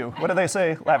with you. What do they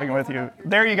say? Laughing with you.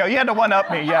 There you go. You had to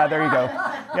one-up me. Yeah, there you go.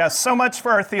 Yeah, so much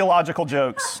for our theological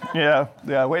jokes. Yeah,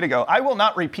 way to go. I will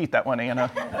not repeat that one,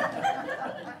 Anna.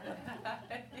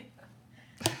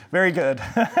 Very good.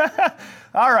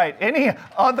 All right, any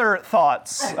other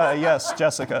thoughts? Yes,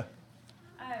 Jessica.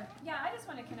 I just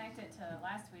want to connect it to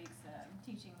last week's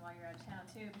teaching while you're out of town,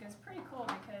 too, because it's pretty cool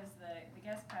because the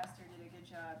guest pastor did a good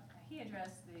job. He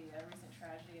addressed the recent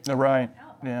tragedy of Right,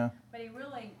 outline, yeah. but he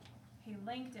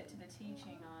linked it to the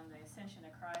teaching on the ascension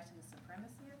of Christ and the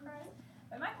supremacy of Christ.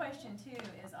 But my question too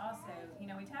is also,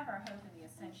 we have our hope in the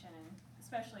ascension, and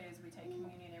especially as we take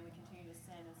communion and we continue to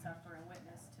sin and suffer and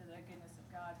witness to the goodness of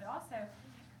God. But also,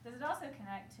 does it also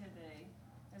connect to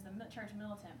there's the church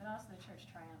militant, but also the church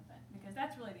triumphant? Because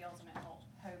that's really the ultimate hope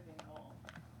and goal.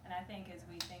 And I think as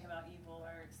we think about evil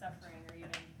or suffering or even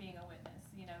being a witness,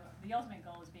 the ultimate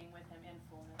goal is being with him in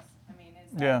fullness. I mean,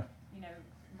 is that,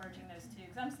 merging those two?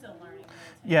 Because I'm still learning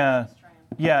militant versus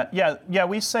triumphant. Yeah.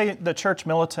 We say the church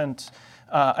militant.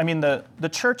 The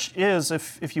church is,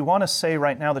 if you want to say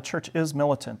right now, the church is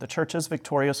militant. The church is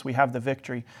victorious. We have the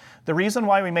victory. The reason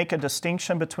why we make a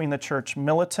distinction between the church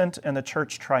militant and the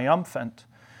church triumphant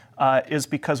is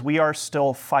because we are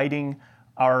still fighting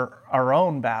our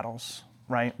own battles,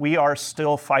 right? We are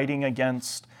still fighting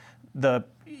against the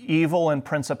evil and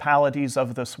principalities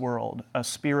of this world, a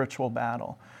spiritual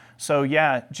battle. So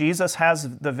yeah, Jesus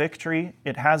has the victory.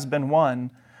 It has been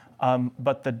won.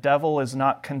 But the devil is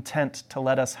not content to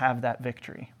let us have that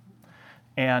victory.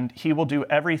 And he will do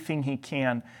everything he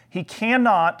can. He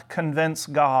cannot convince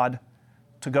God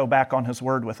to go back on his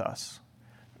word with us.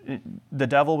 The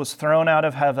devil was thrown out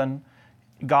of heaven.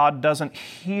 God doesn't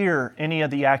hear any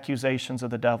of the accusations of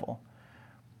the devil.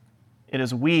 It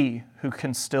is we who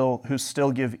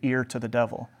still give ear to the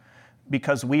devil,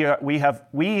 because we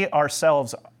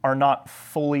ourselves are not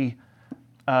fully.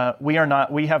 We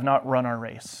have not run our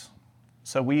race.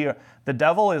 So the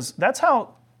devil that's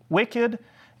how wicked,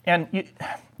 and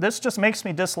this just makes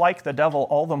me dislike the devil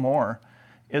all the more,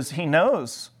 is he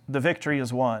knows the victory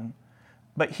is won,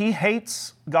 but he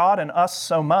hates God and us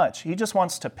so much, he just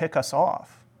wants to pick us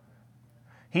off.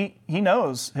 He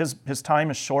knows his time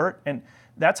is short, and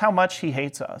that's how much he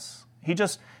hates us.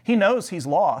 He knows he's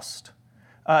lost.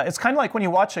 It's kind of like when you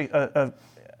watch a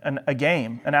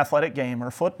game, an athletic game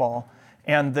or football,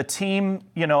 and the team,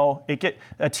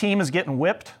 a team is getting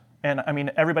whipped, and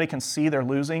everybody can see they're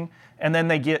losing, and then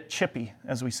they get chippy,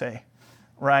 as we say,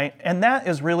 right? And that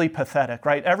is really pathetic,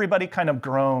 right? Everybody kind of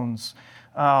groans,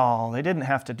 oh, they didn't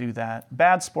have to do that.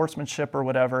 Bad sportsmanship or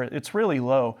whatever, it's really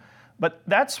low. But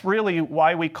that's really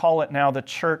why we call it now the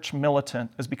church militant,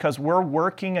 is because we're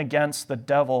working against the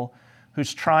devil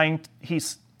who's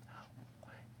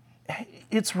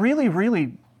it's really,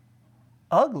 really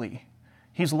ugly.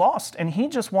 He's lost, and he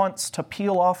just wants to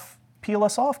peel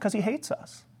us off because he hates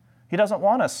us. He doesn't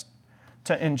want us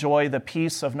to enjoy the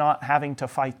peace of not having to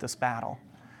fight this battle.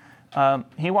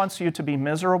 He wants you to be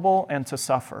miserable and to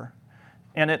suffer.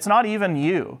 And it's not even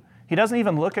you. He doesn't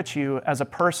even look at you as a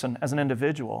person, as an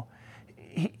individual.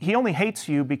 He only hates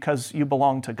you because you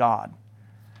belong to God.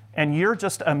 And you're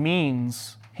just a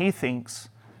means, he thinks,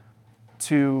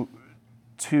 to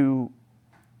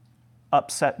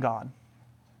upset God.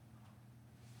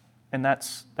 And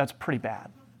that's pretty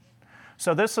bad.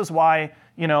 So this is why,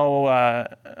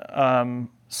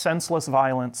 senseless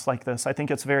violence like this, I think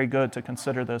it's very good to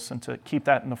consider this and to keep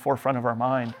that in the forefront of our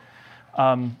mind.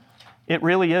 It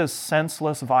really is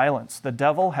senseless violence. The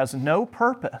devil has no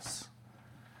purpose.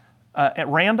 At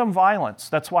random violence,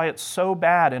 that's why it's so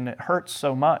bad and it hurts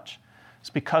so much. It's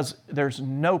because there's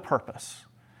no purpose.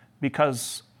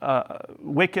 Because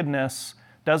wickedness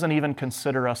doesn't even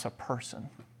consider us a person.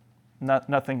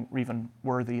 Nothing even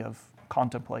worthy of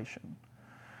contemplation.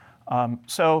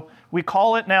 So we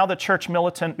call it now the church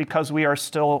militant because we are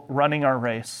still running our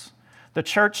race. The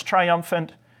church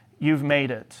triumphant, you've made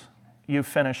it. You've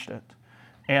finished it.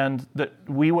 And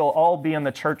we will all be in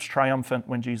the church triumphant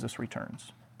when Jesus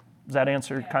returns. Does that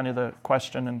answer kind of the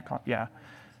question? Yeah.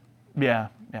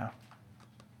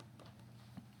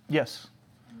 Yes?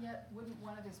 And yet, wouldn't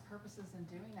one of his purposes in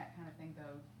doing that kind of thing,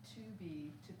 though,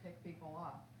 to pick people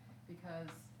off? Because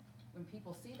when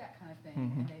people see that kind of thing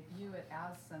and they view it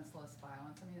as senseless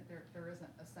violence, there isn't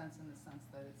a sense in the sense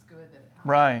that it's good that it happens.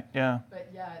 Right, yeah. But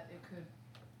yet it could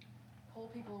pull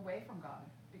people away from God,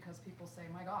 because people say,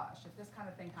 my gosh, if this kind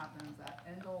of thing happens, that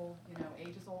end-old,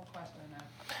 ages-old question of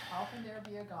how can there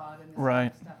be a God and this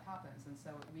kind of stuff happens? And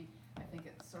so I think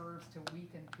it serves to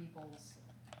weaken people's,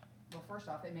 well, first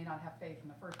off, they may not have faith in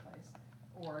the first place,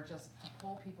 or just to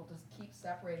pull people, to keep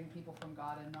separating people from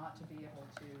God and not to be able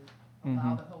to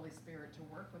allow the Holy Spirit to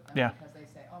work with them, because they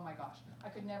say, oh my gosh, I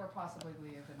could never possibly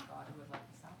believe in God who would let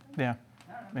this happen. Yeah.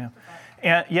 I don't know,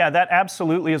 And that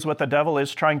absolutely is what the devil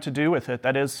is trying to do with it.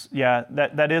 That is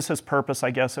his purpose,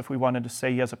 I guess, if we wanted to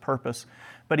say he has a purpose.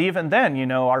 But even then,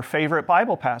 our favorite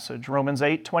Bible passage, Romans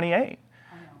 8:28.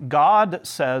 God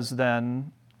says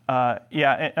then,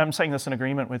 I'm saying this in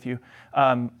agreement with you.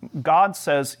 God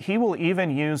says he will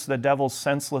even use the devil's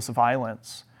senseless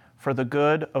violence for the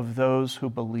good of those who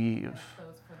believe. For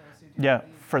those who do believe.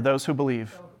 For those who believe.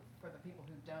 So for the people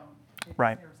who don't, it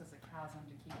Right. serves as a chasm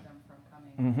to keep them from coming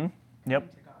coming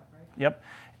Yep. to God, right? Yep.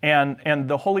 And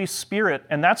the Holy Spirit,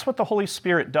 and that's what the Holy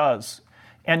Spirit does.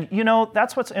 And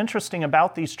that's what's interesting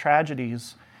about these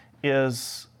tragedies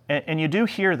is, and you do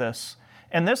hear this,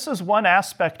 and this is one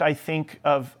aspect, I think,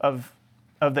 of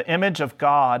the image of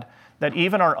God that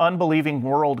even our unbelieving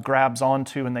world grabs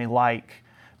onto and they like.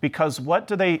 Because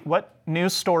what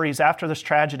news stories after this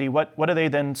tragedy, what do they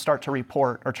then start to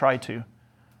report or try to?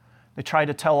 They try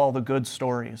to tell all the good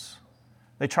stories.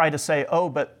 They try to say, oh,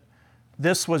 but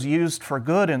this was used for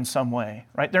good in some way,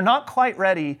 right? They're not quite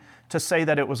ready to say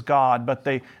that it was God, but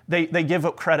they give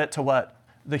up credit to what?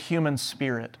 The human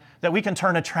spirit, that we can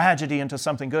turn a tragedy into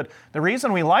something good. The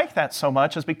reason we like that so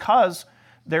much is because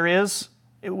there is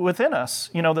within us,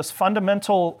 this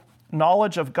fundamental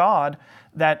knowledge of God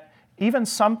that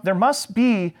there must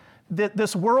be, that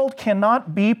this world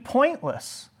cannot be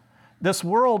pointless. This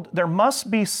world, there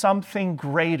must be something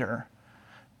greater.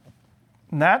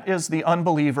 And that is the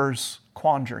unbeliever's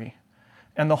quandary.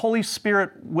 And the Holy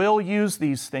Spirit will use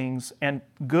these things and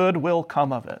good will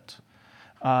come of it.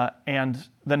 And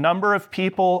the number of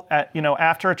people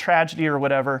after a tragedy or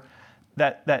whatever,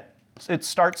 that it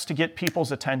starts to get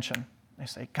people's attention. They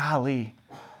say, golly,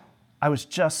 I was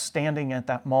just standing at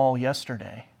that mall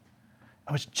yesterday.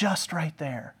 I was just right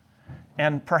there.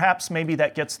 And perhaps maybe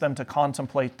that gets them to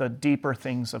contemplate the deeper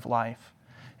things of life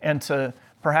and to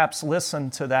perhaps listen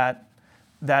to that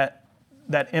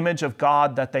image of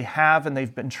God that they have and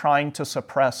they've been trying to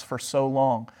suppress for so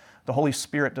long. The Holy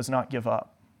Spirit does not give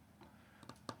up.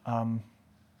 But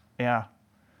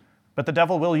the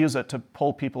devil will use it to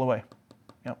pull people away.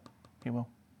 Yep, he will.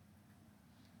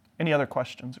 Any other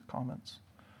questions or comments?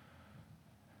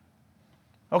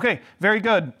 Okay, very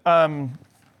good.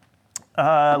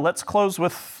 Let's close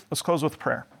with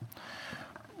prayer.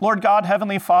 Lord God,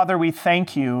 Heavenly Father, we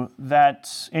thank you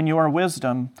that in your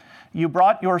wisdom, you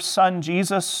brought your Son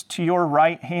Jesus to your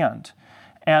right hand,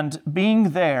 and being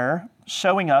there,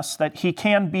 showing us that he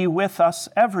can be with us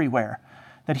everywhere,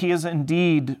 that he is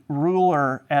indeed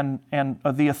ruler and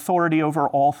the authority over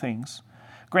all things.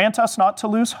 Grant us not to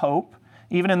lose hope,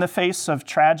 even in the face of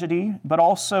tragedy, but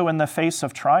also in the face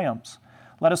of triumphs.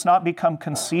 Let us not become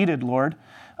conceited, Lord.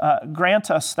 Grant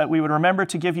us that we would remember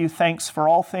to give you thanks for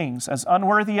all things. As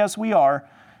unworthy as we are,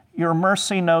 your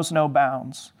mercy knows no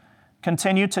bounds.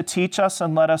 Continue to teach us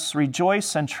and let us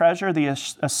rejoice and treasure the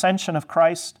ascension of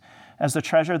Christ as the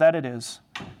treasure that it is.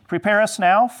 Prepare us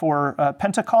now for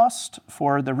Pentecost,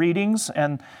 for the readings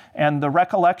and the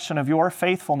recollection of your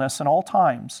faithfulness in all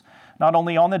times, not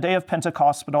only on the day of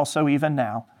Pentecost, but also even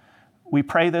now. We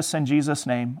pray this in Jesus'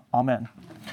 name. Amen.